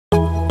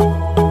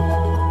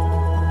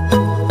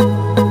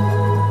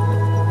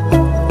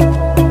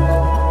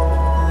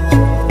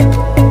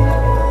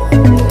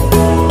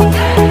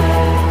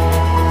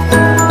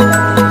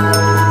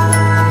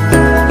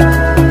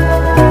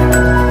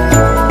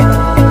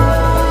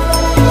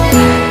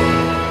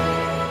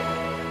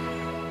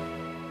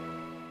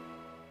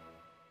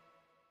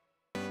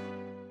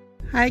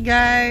Hi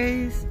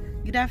guys!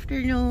 Good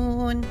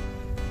afternoon!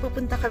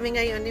 Pupunta kami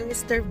ngayon ni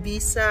Mr.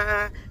 B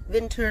sa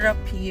Ventura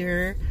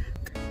Pier.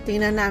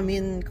 Tingnan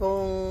namin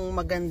kung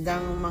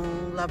magandang mang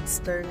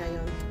lobster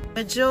ngayon.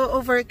 Medyo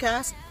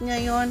overcast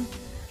ngayon,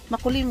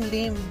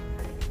 makulimlim.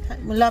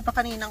 Mula pa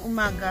kaninang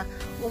umaga,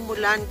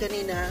 umulan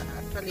kanina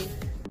actually.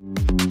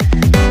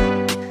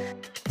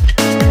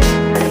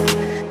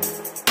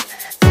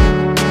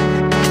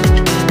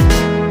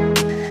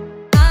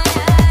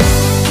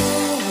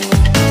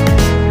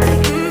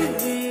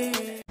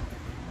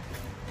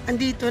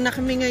 Andito na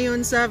kami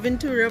ngayon sa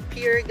Ventura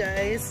Pier,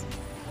 guys.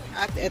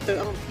 At ito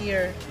ang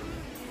pier.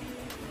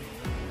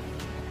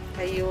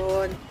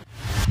 Ayun.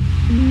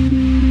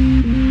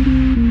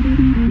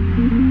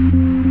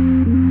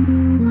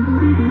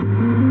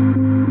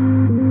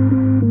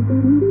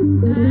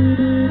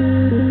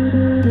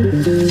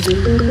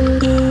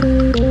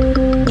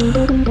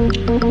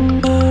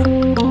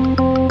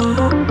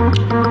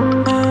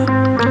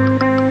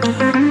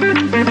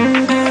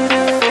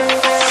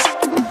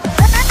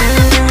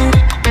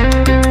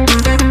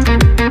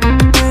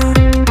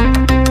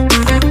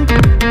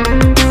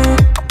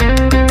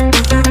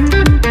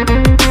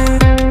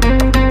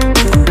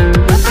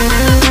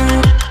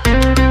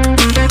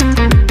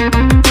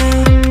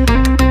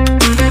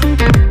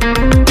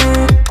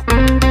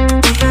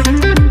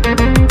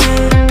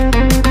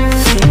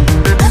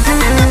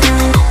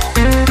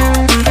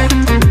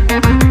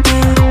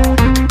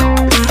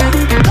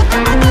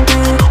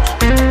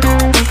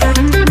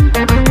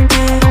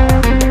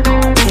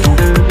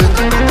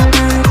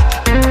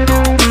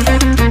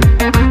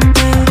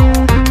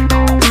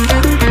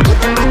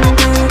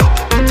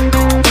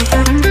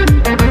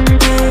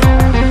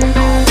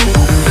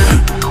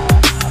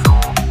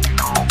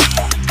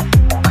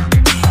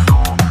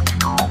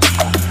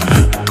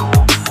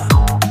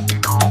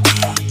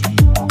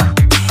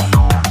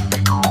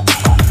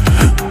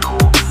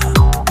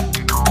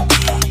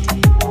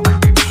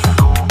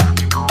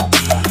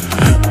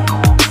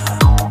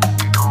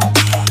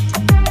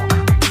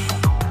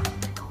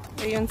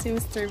 Ayan si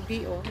Mr.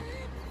 B, oh.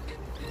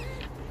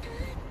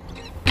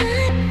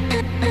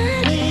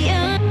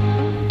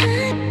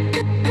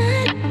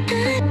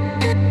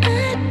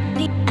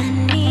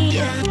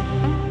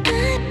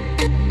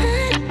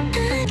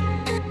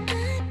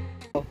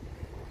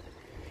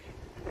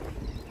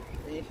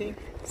 Anything?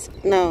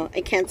 No, I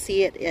can't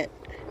see it yet.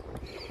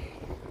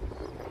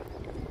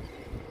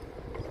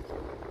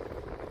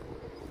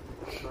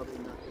 Probably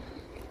not.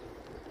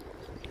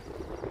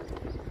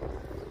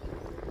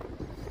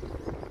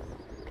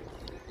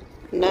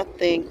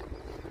 Nothing.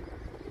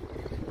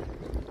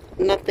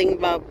 Nothing,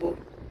 babu.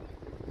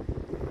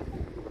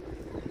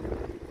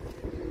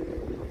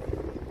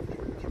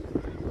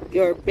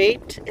 Your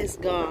bait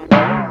is gone.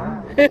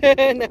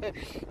 No,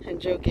 I'm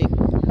joking.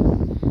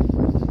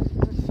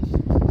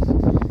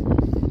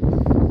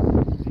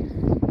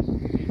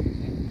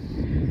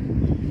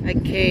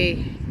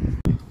 Okay.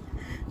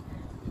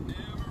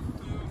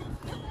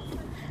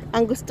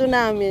 Ang gusto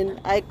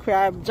namin ay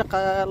crab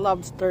tsaka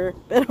lobster.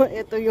 Pero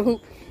ito yung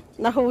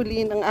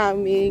nahuli ng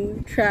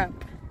aming trap.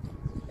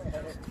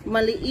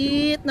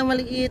 Maliit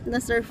na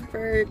surf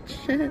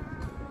perch.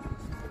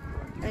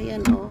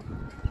 Ayan, oh.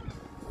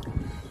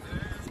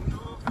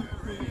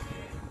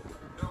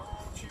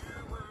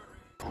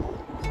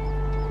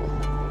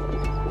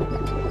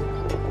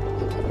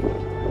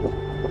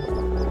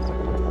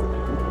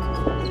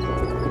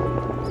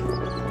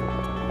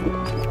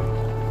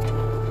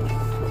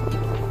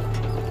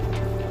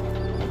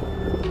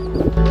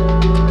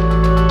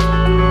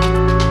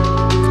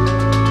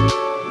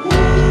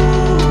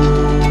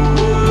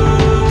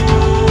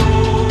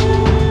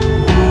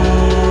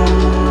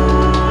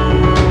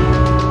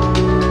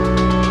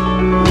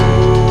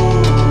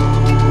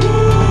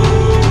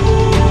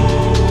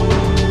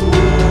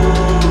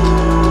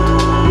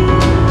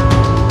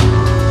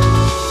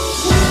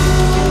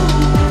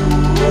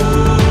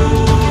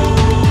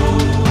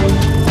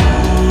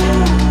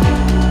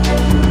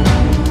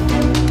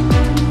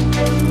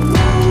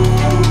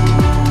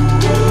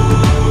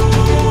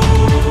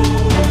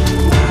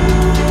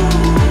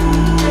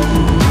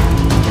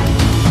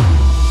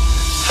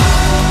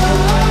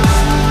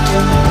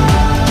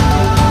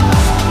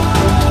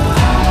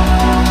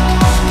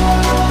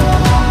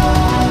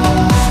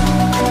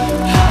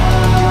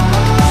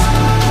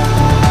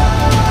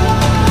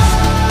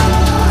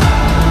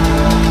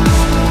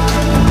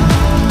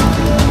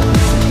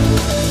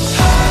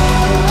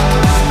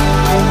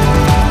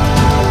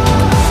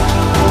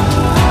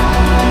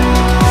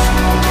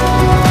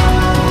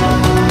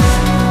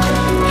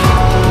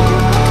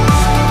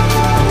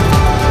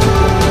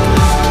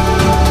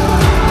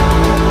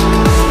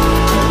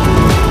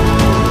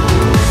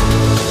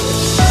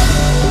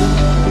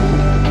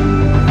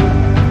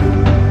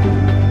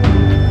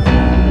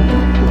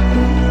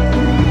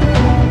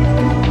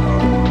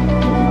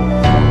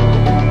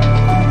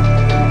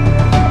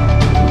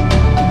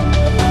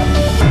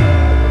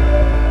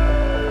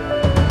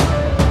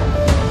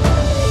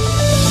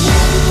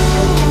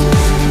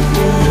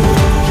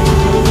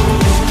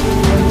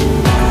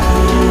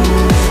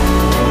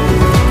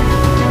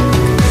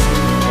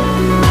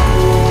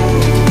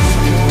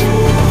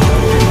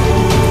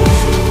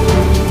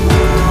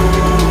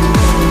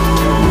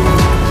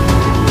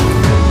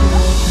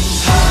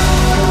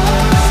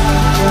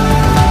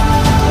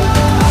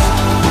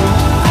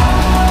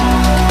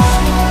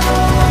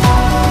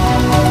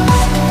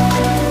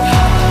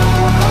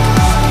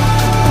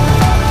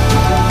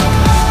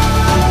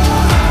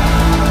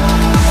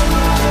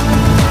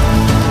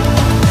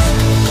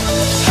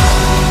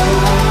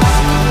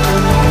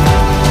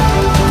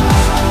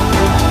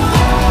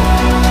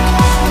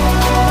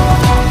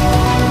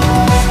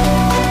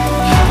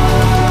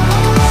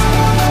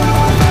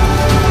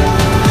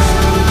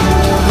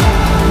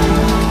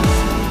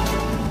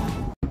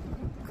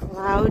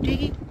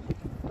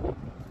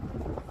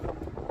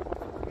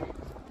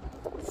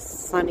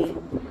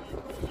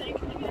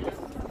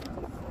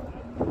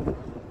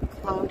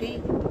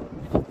 cloudy.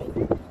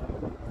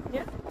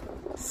 Yeah.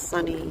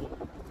 Sunny.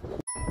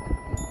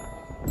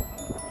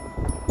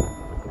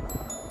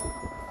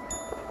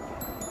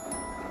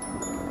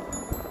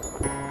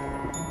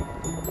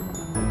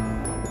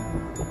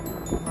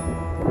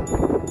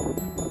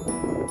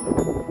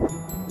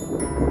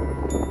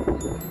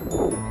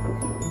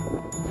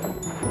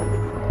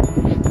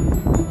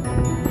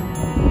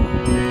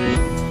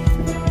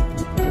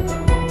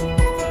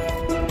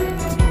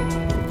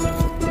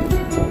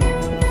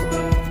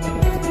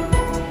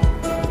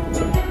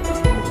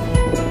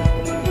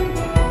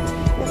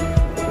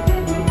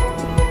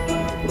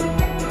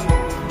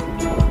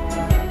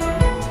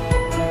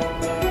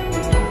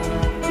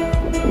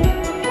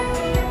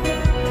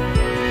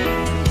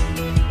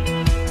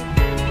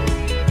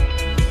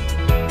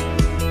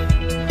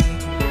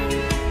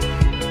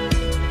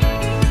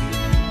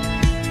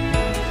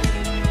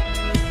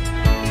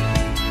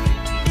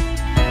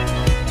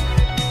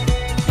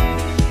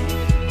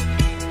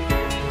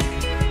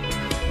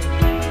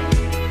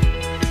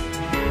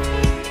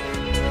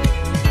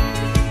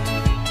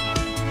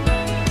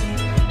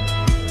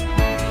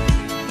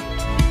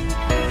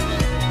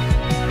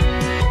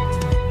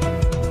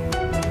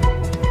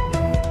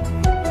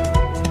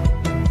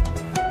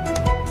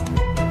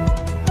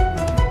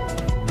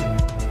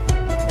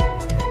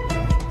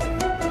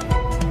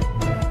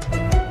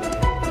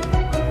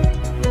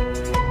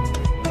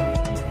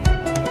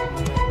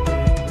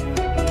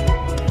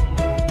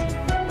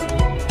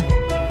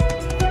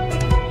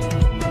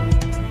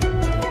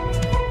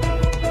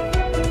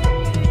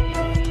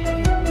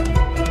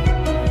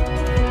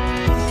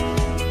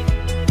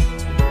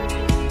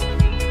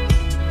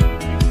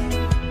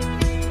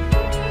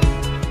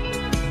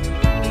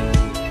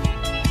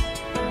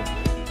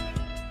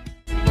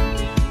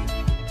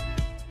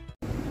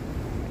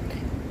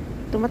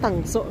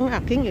 Tumatangso ang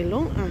aking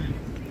ilong.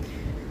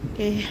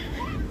 Okay.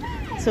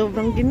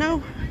 Sobrang ginaw.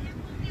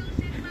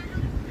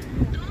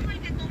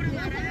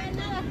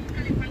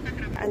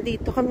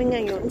 Andito kami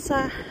ngayon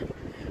sa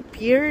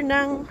pier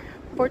ng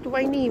Port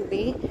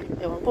Hueneme.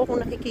 Ewan ko kung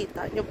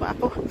nakikita nyo pa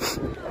ako.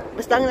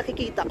 Basta ang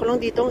nakikita ko lang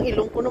dito ang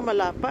ilong ko na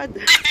malapad.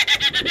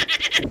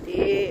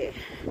 Hindi.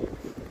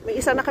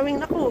 May isa na kaming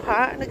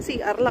nakuha.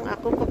 Nag-CR lang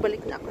ako.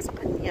 Pabalik na ako sa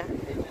kanya.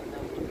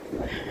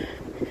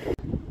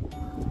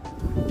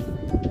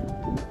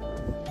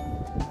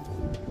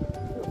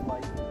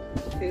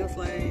 Feels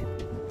like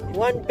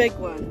one big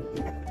one.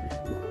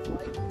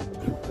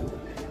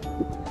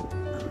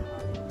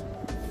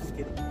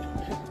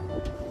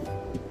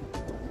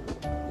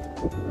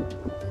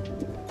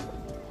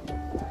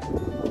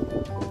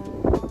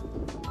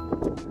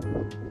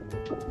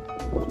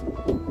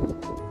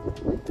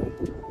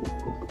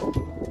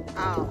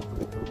 Ow.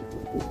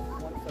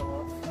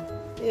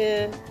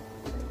 Yeah.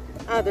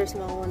 There's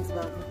no ones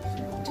down.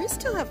 Do you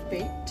still have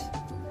bait?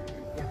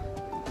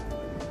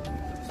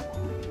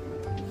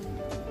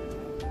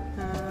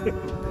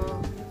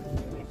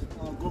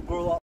 go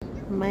grow up.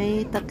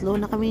 May tatlo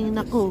na kaming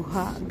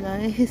nakuha,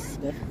 guys.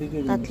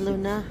 Tatlo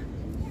na.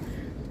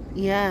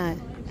 Yeah.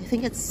 I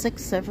think it's 6,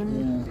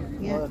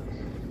 7. Yeah.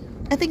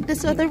 I think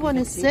this other one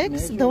is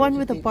 6. The one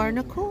with the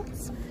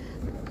barnacles.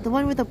 The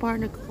one with the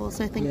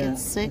barnacles, I think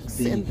it's 6.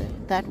 And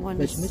that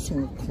one is... It's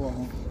missing a claw.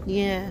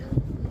 Yeah.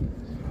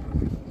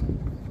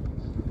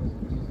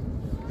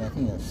 I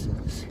think that's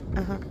 6.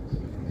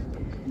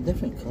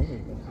 Different color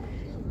though.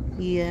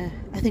 Yeah,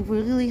 I think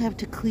we really have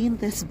to clean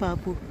this,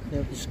 Babu.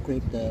 You have to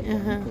scrape the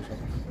barnacles off.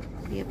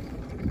 Yep.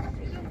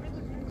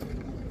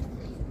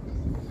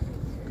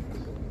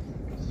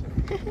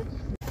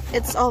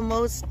 It's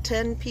almost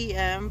 10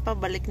 p.m.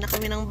 Pabalik na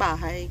kami ng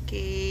bahay.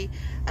 Kay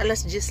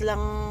alas 10 lang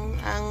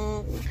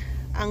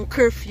ang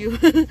curfew.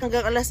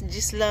 Hanggang alas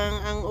 10 lang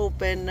ang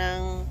open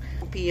ng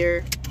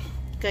pier.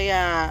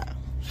 Kaya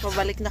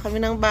pabalik na kami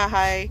ng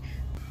bahay.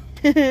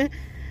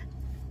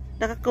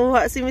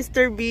 Nakakuha si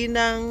Mr. B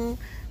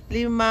ng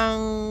 5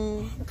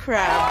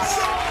 crabs.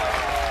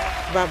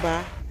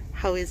 Baba,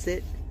 how is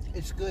it?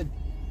 It's good.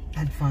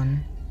 Had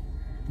fun.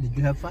 Did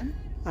you have fun?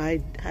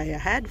 I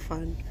had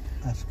fun.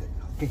 That's good.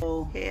 Okay.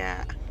 So,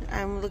 yeah,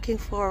 I'm looking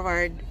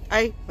forward.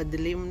 Ay,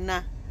 madilim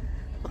na.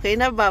 Okay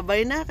na,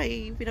 babay na.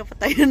 Kay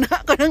pinapatay na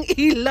ako ng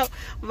ilaw.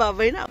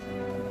 Babay na.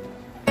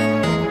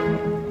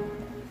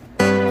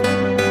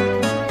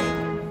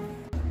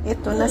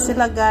 Ito na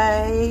sila,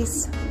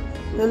 guys.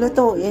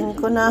 Lulutuin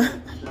ko na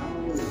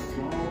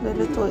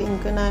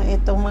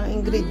itong mga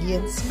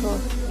ingredients ko.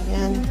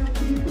 Ayan.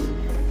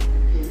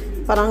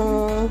 Parang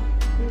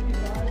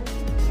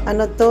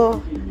ano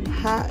to,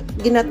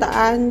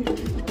 ginataan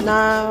na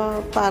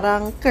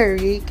parang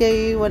curry,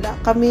 kay wala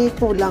kami,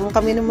 kulang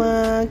kami ng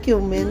mga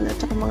cumin at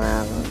saka mga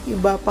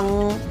iba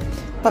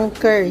pang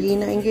curry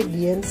na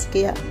ingredients,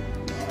 kaya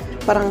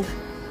parang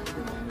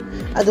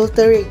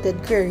adulterated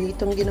curry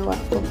itong ginawa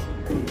ko.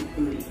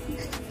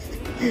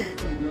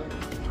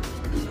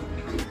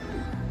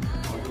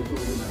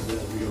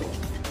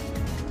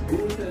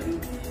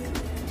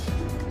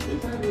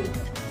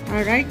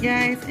 Alright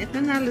guys,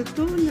 ito na,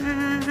 luto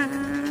na.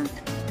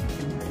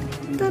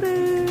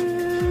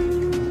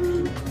 Tadaan!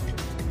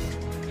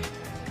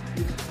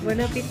 Bon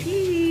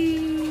appetit!